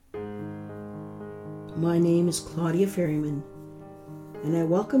My name is Claudia Ferryman, and I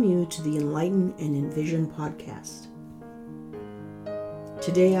welcome you to the Enlighten and Envision podcast.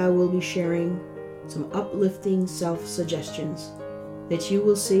 Today I will be sharing some uplifting self-suggestions that you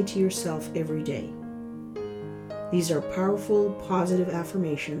will say to yourself every day. These are powerful, positive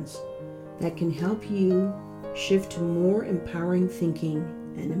affirmations that can help you shift to more empowering thinking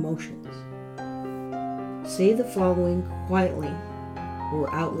and emotions. Say the following quietly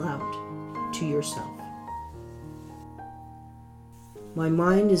or out loud to yourself. My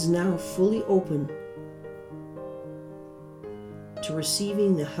mind is now fully open to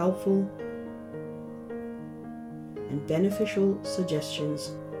receiving the helpful and beneficial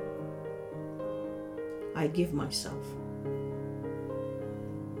suggestions I give myself.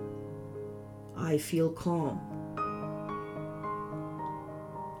 I feel calm.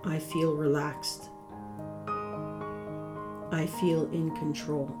 I feel relaxed. I feel in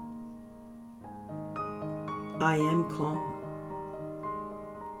control. I am calm.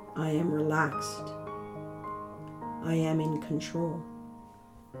 I am relaxed. I am in control.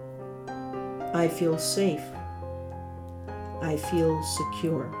 I feel safe. I feel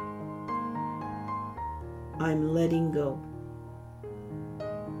secure. I'm letting go.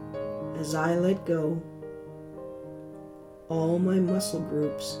 As I let go, all my muscle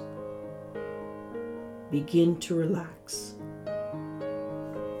groups begin to relax.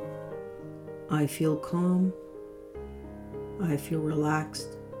 I feel calm. I feel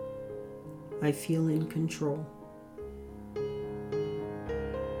relaxed. I feel in control.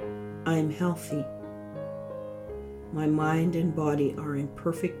 I am healthy. My mind and body are in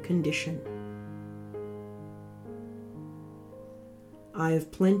perfect condition. I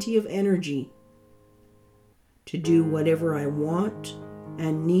have plenty of energy to do whatever I want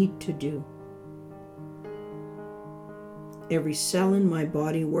and need to do. Every cell in my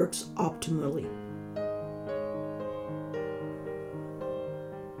body works optimally.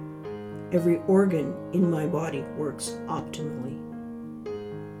 Every organ in my body works optimally.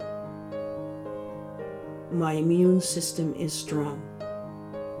 My immune system is strong.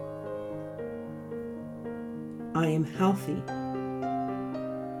 I am healthy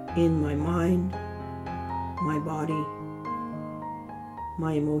in my mind, my body,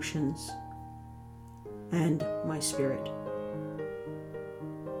 my emotions, and my spirit.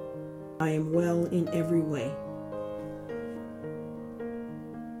 I am well in every way.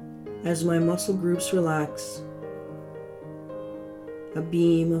 As my muscle groups relax, a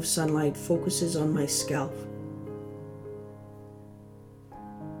beam of sunlight focuses on my scalp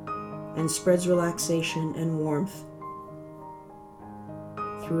and spreads relaxation and warmth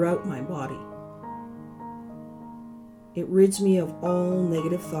throughout my body. It rids me of all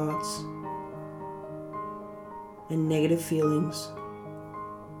negative thoughts and negative feelings,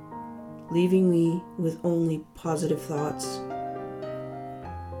 leaving me with only positive thoughts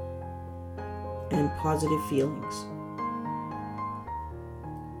and positive feelings.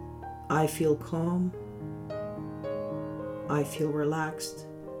 I feel calm. I feel relaxed.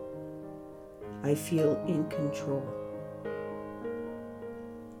 I feel in control.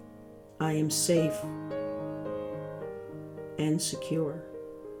 I am safe and secure.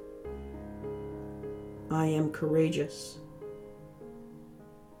 I am courageous.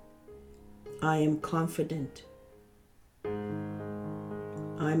 I am confident.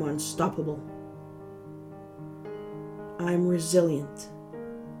 I'm unstoppable. I'm resilient.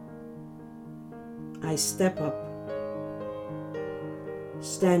 I step up,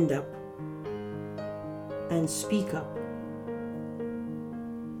 stand up, and speak up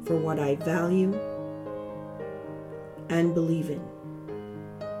for what I value and believe in.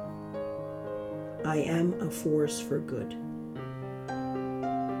 I am a force for good.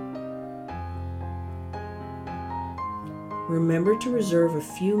 Remember to reserve a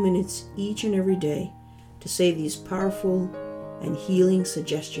few minutes each and every day to say these powerful and healing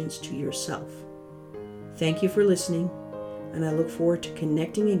suggestions to yourself. Thank you for listening, and I look forward to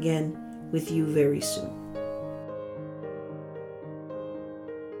connecting again with you very soon.